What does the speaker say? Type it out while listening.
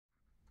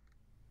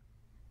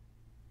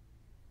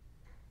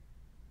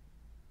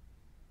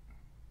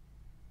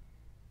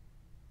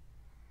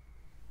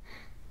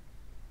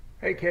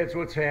Hey kids,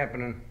 what's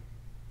happening?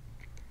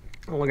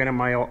 I'm looking at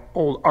my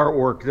old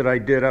artwork that I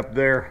did up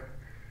there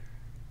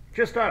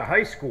just out of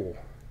high school.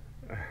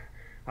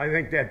 I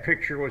think that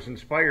picture was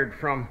inspired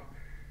from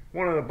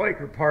one of the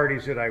biker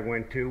parties that I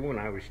went to when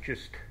I was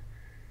just,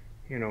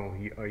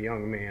 a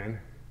young man.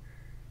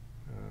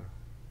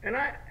 And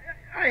I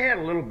had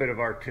a little bit of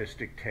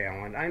artistic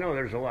talent. I know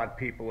there's a lot of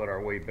people that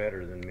are way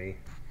better than me.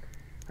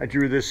 I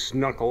drew this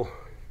knuckle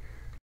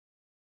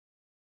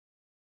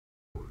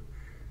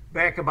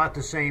back about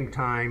the same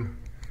time.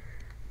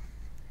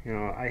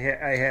 I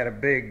had a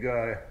big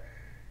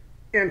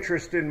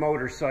interest in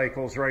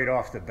motorcycles right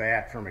off the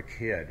bat from a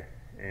kid,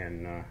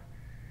 and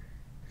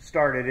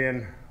started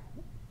in,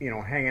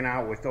 hanging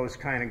out with those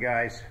kind of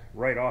guys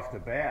right off the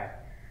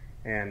bat,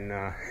 and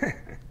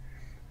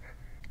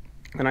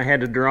and I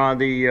had to draw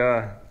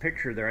the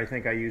picture there. I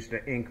think I used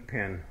an ink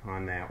pen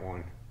on that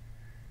one,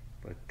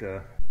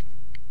 but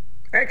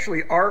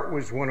actually art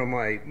was one of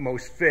my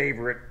most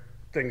favorite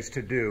things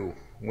to do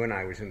when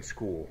I was in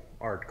school,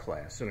 art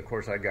class. And of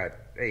course I got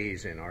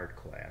A's in art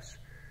class.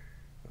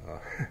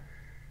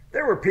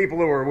 There were people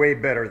who were way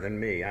better than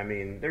me. I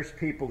mean, there's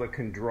people that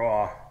can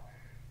draw,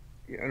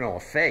 a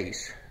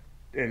face,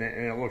 and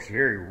it looks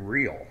very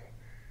real.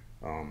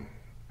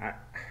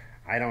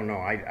 I don't know,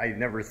 I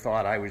never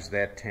thought I was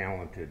that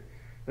talented.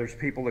 There's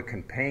people that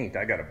can paint.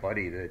 I got a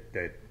buddy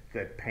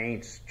that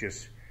paints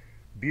just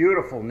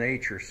beautiful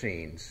nature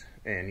scenes,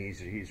 and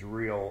he's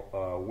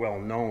real well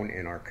known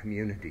in our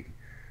community.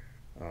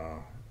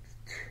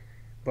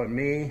 But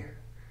me,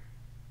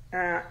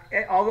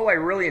 although I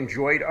really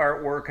enjoyed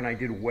artwork and I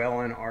did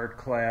well in art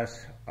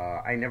class,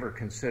 I never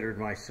considered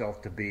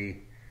myself to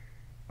be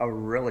a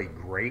really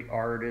great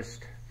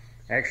artist.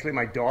 Actually,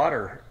 my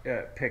daughter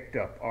picked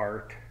up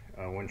art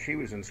when she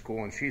was in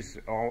school, and she's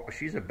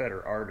a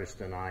better artist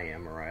than I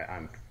am,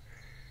 or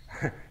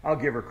I'll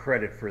give her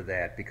credit for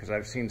that, because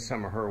I've seen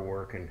some of her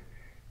work,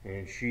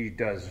 and she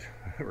does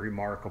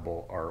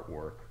remarkable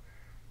artwork.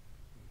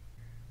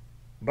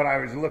 But I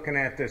was looking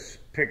at this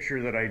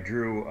picture that I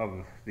drew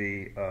of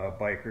the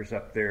bikers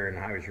up there, and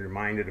I was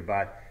reminded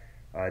about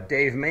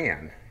Dave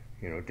Mann.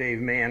 Dave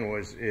Mann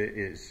has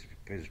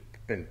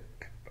been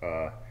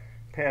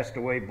passed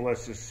away,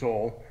 bless his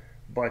soul,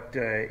 but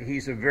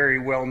he's a very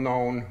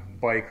well-known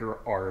biker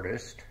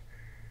artist.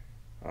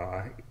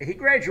 He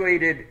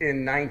graduated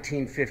in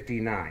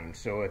 1959,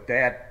 so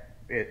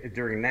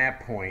during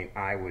that point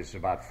I was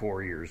about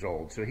 4 years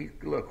old, so he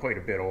looked quite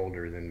a bit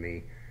older than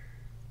me.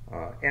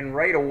 And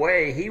right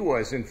away, he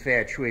was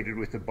infatuated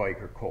with the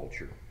biker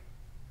culture.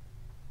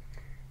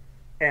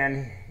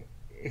 And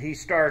he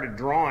started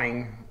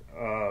drawing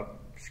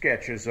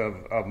sketches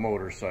of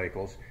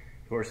motorcycles.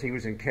 Of course, he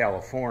was in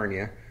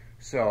California,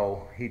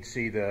 so he'd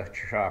see the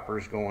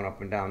choppers going up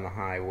and down the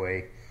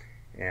highway,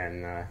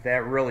 and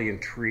that really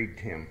intrigued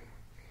him.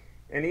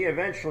 And he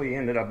eventually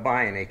ended up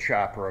buying a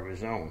chopper of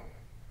his own.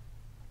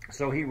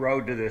 So he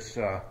rode to this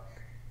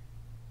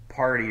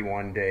party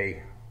one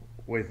day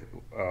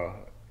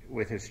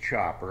with his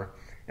chopper,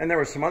 and there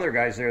were some other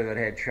guys there that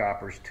had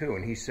choppers too,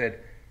 and he said,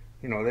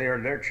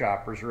 their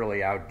choppers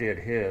really outdid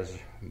his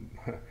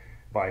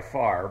by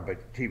far, but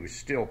he was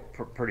still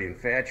pretty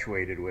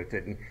infatuated with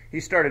it. And he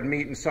started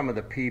meeting some of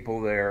the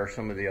people there,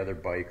 some of the other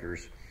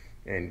bikers,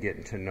 and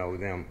getting to know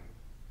them.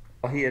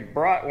 Well, he had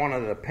brought one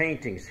of the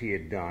paintings he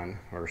had done,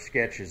 or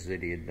sketches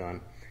that he had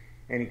done,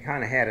 and he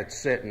kind of had it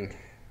sitting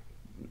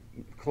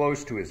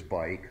close to his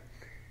bike,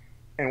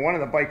 and one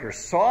of the bikers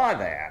saw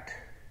that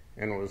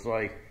and was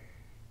like,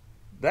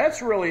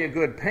 "That's really a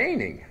good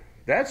painting.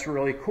 That's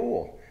really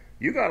cool.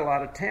 You got a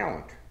lot of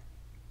talent."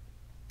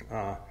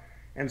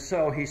 And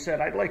so he said,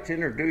 "I'd like to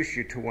introduce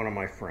you to one of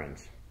my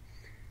friends."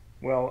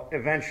 Well,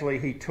 eventually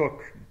he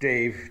took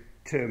Dave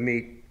to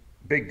meet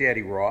Big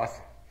Daddy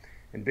Roth.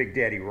 And Big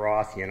Daddy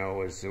Roth,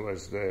 was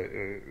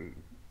the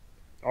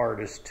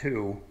artist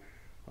too,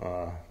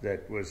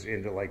 that was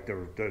into like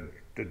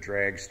the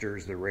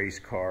dragsters, the race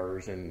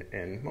cars,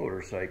 and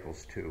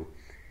motorcycles too.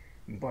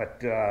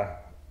 But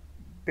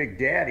Big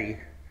Daddy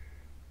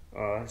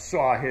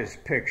saw his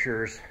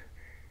pictures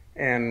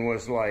and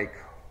was like,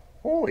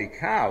 "Holy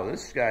cow,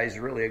 this guy's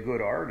really a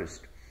good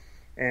artist."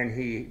 And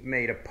he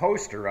made a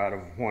poster out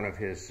of one of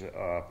his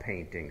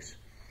paintings,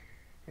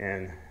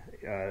 and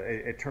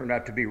it turned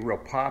out to be real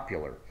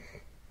popular.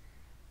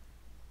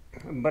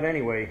 But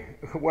anyway,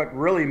 what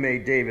really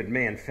made David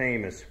Mann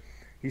famous,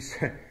 he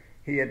said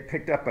he had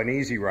picked up an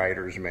Easy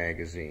Riders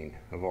magazine,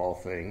 of all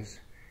things,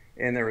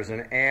 and there was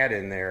an ad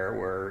in there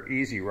where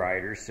Easy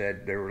Riders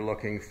said they were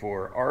looking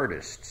for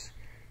artists,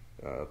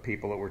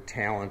 people that were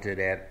talented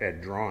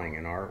at drawing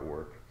and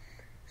artwork.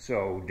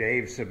 So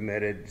Dave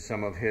submitted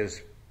some of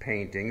his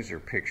paintings or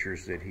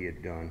pictures that he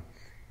had done,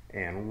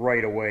 and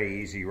right away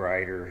Easy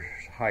Riders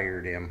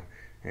hired him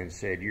and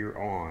said, "You're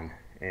on."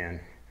 And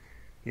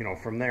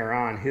from there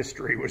on,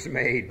 history was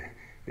made,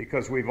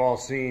 because we've all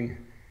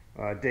seen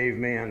Dave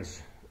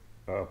Mann's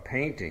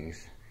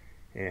paintings,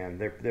 and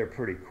they're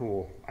pretty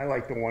cool. I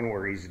like the one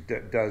where he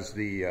does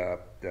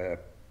the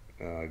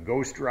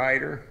Ghost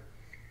Rider,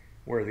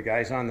 where the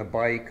guy's on the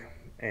bike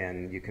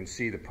and you can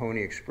see the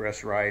Pony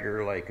Express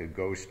rider like a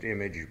ghost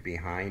image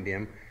behind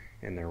him,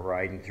 and they're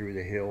riding through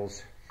the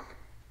hills.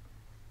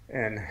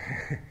 And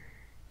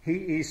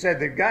he said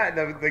the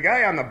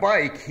guy on the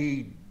bike,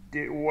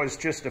 it was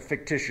just a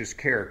fictitious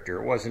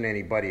character. It wasn't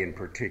anybody in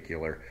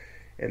particular.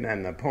 And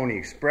then the Pony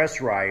Express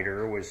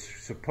rider was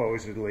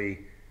supposedly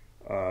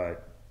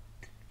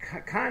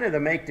kind of to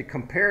make the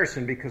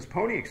comparison, because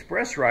Pony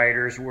Express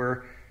riders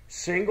were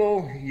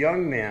single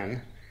young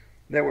men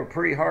that were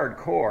pretty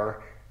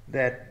hardcore,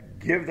 that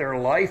give their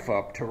life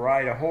up to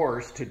ride a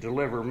horse to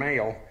deliver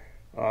mail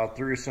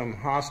through some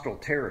hostile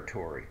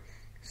territory.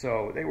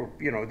 So they were,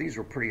 these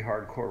were pretty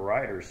hardcore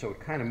riders. So it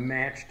kind of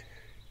matched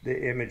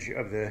the image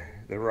of the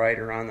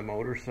rider on the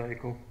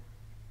motorcycle,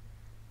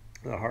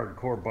 the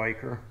hardcore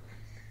biker.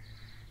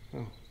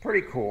 So,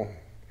 pretty cool.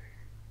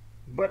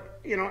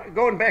 But,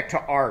 going back to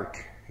art,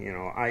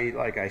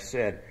 like I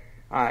said,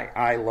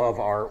 I love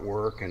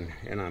artwork,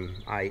 and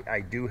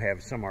I do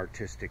have some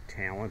artistic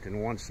talent,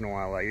 and once in a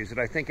while I use it.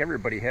 I think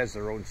everybody has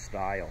their own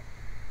style.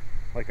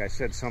 Like I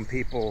said, some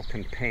people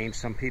can paint,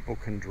 some people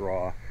can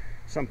draw,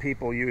 some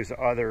people use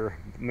other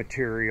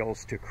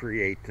materials to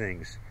create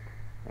things.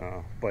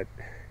 But,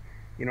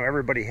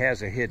 everybody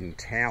has a hidden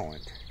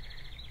talent.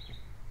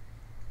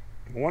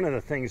 One of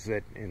the things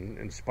that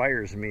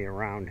inspires me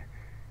around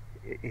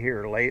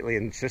here lately,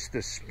 and just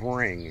this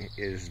spring,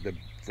 is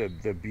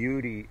the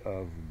beauty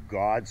of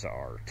God's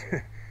art,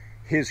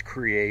 His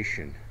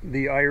creation.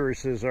 The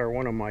irises are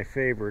one of my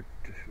favorite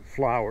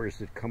flowers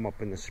that come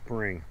up in the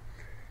spring,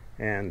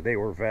 and they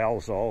were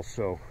Val's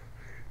also.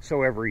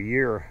 So every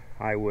year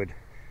I would,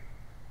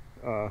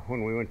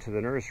 when we went to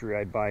the nursery,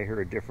 I'd buy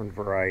her a different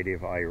variety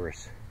of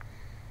iris,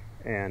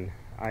 and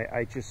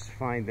I just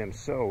find them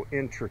so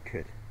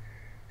intricate,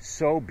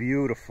 so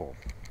beautiful.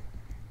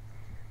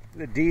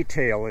 The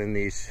detail in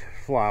these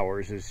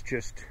flowers is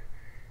just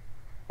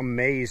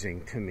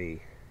amazing to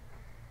me.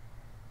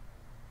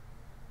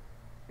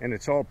 And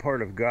it's all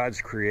part of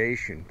God's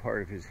creation,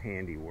 part of His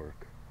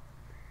handiwork.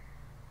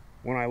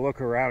 When I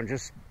look around,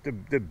 just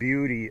the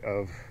beauty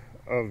of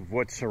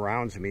what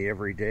surrounds me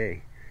every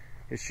day,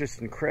 it's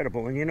just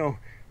incredible. And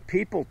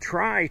people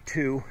try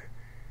to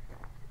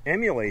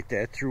emulate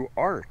that through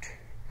art.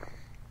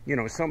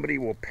 Somebody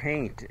will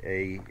paint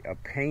a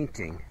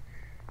painting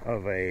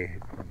of a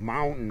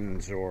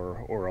mountains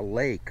or a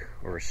lake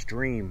or a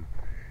stream,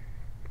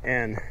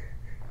 and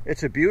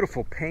it's a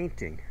beautiful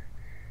painting,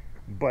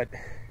 but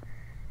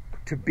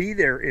to be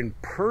there in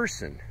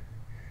person,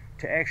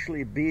 to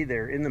actually be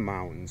there in the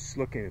mountains,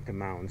 looking at the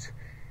mountains,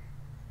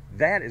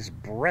 that is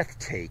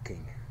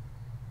breathtaking.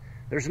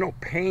 There's no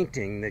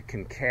painting that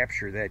can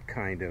capture that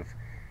kind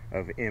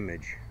of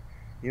image.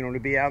 To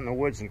be out in the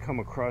woods and come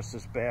across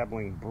this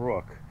babbling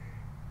brook,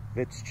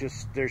 there's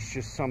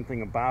just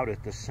something about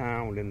it, the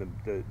sound and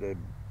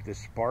the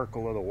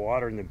sparkle of the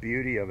water and the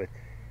beauty of it.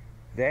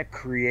 That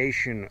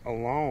creation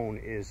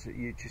alone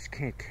you just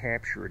can't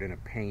capture it in a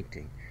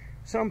painting.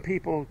 Some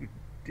people,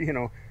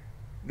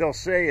 they'll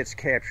say it's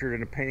captured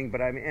in a painting, but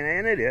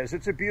and it is.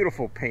 It's a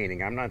beautiful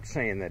painting. I'm not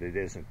saying that it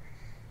isn't.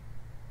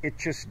 It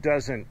just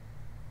doesn't,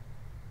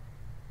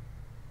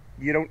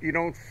 you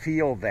don't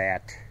feel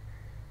that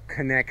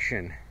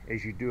connection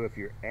as you do if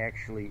you're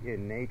actually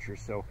in nature.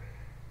 So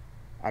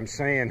I'm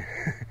saying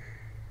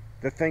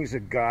the things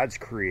that God's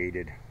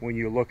created, when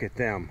you look at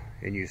them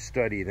and you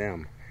study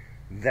them,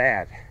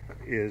 that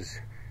is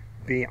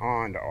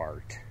beyond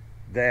art.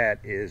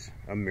 That is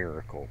a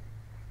miracle.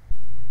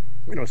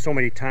 So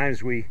many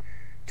times we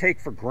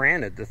take for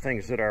granted the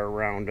things that are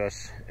around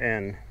us,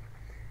 and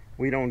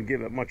we don't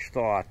give it much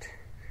thought.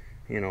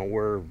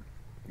 We're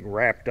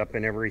wrapped up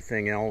in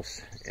everything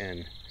else,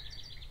 and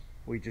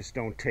we just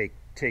don't take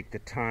the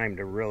time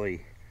to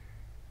really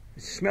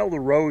smell the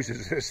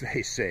roses, as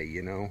they say,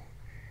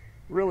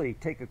 Really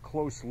take a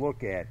close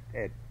look at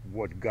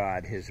what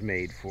God has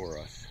made for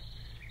us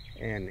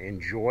and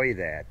enjoy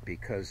that,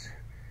 because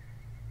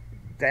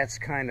that's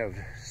kind of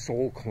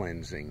soul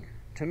cleansing,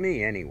 to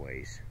me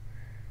anyways.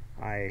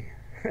 I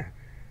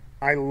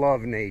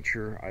love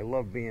nature. I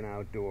love being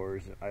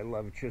outdoors. I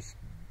love just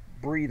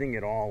breathing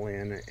it all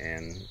in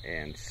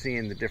and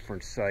seeing the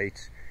different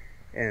sights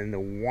and the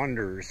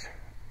wonders,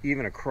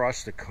 even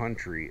across the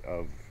country,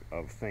 of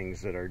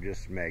things that are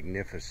just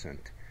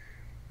magnificent,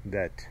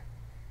 that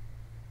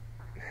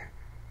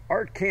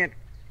art can't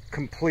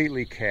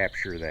completely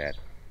capture that.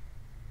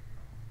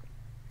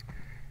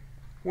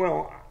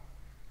 Well,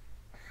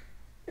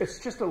 it's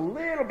just a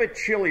little bit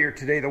chillier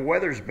today. The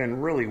weather's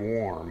been really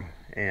warm,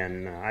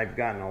 and I've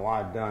gotten a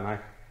lot done.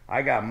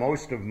 I got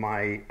most of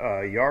my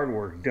yard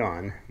work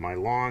done. My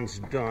lawn's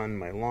done.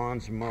 My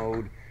lawn's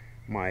mowed.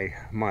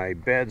 My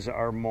beds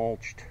are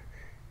mulched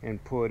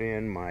and put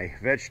in. My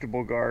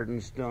vegetable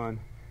garden's done.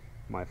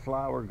 My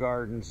flower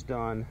garden's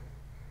done.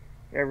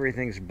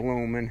 Everything's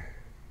blooming.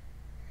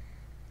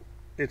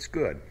 It's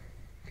good.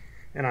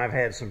 And I've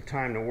had some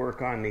time to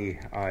work on the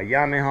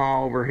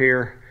Yamaha over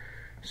here.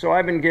 So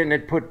I've been getting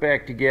it put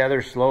back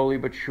together slowly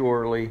but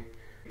surely.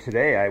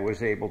 Today I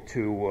was able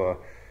to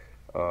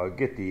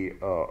get the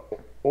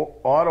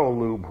auto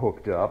lube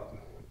hooked up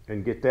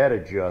and get that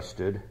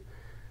adjusted.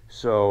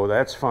 So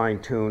that's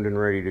fine-tuned and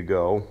ready to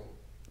go.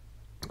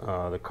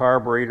 The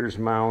carburetor's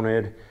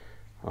mounted.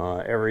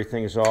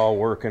 Everything's all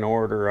working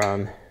order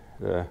on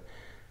the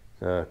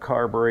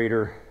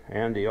carburetor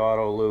and the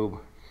auto lube.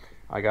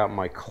 I got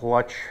my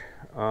clutch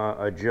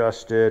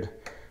adjusted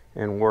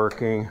and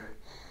working.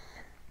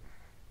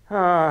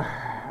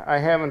 I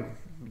haven't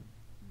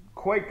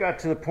quite got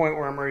to the point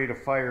where I'm ready to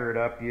fire it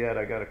up yet.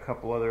 I got a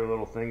couple other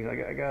little things.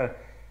 I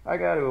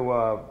got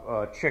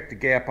to check the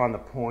gap on the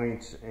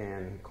points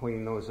and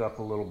clean those up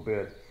a little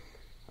bit,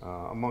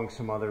 among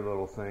some other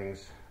little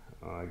things.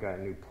 I got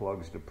new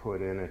plugs to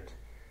put in it,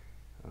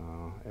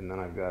 and then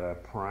I've got to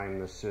prime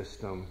the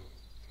system.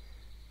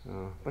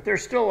 But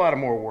there's still a lot of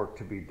more work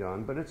to be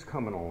done, but it's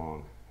coming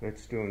along.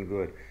 It's doing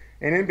good.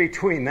 And in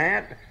between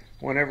that,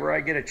 whenever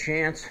I get a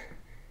chance,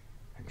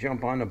 I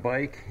jump on the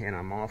bike and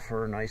I'm off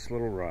for a nice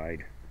little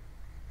ride.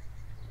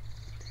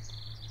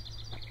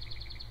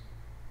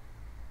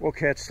 Well,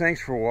 cats,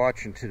 thanks for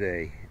watching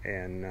today,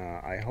 and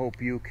I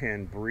hope you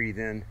can breathe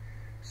in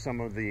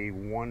some of the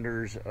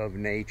wonders of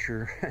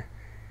nature.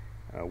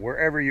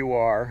 Wherever you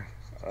are,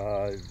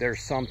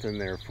 there's something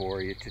there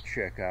for you to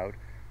check out.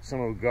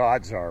 Some of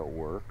God's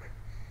artwork.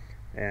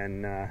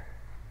 And,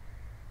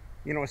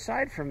 you know,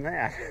 aside from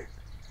that,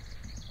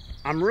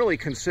 I'm really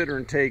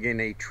considering taking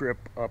a trip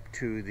up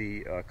to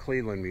the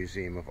Cleveland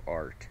Museum of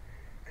Art,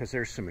 because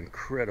there's some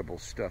incredible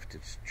stuff to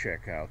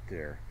check out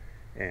there.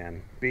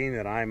 And being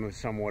that I'm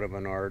somewhat of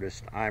an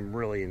artist, I'm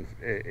really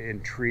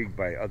intrigued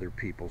by other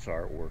people's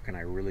artwork, and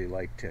I really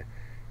like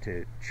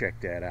to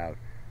check that out.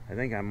 I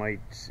think I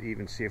might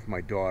even see if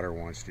my daughter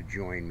wants to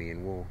join me,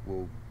 and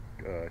we'll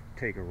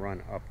take a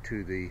run up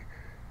to the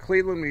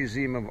Cleveland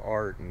Museum of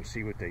Art and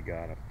see what they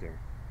got up there.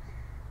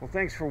 Well,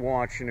 thanks for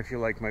watching. If you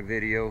like my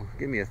video,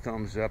 give me a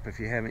thumbs up. If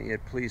you haven't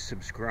yet, please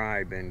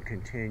subscribe and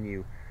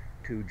continue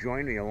to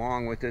join me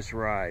along with this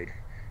ride.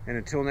 And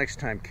until next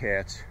time,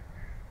 cats,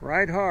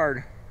 ride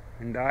hard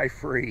and die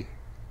free.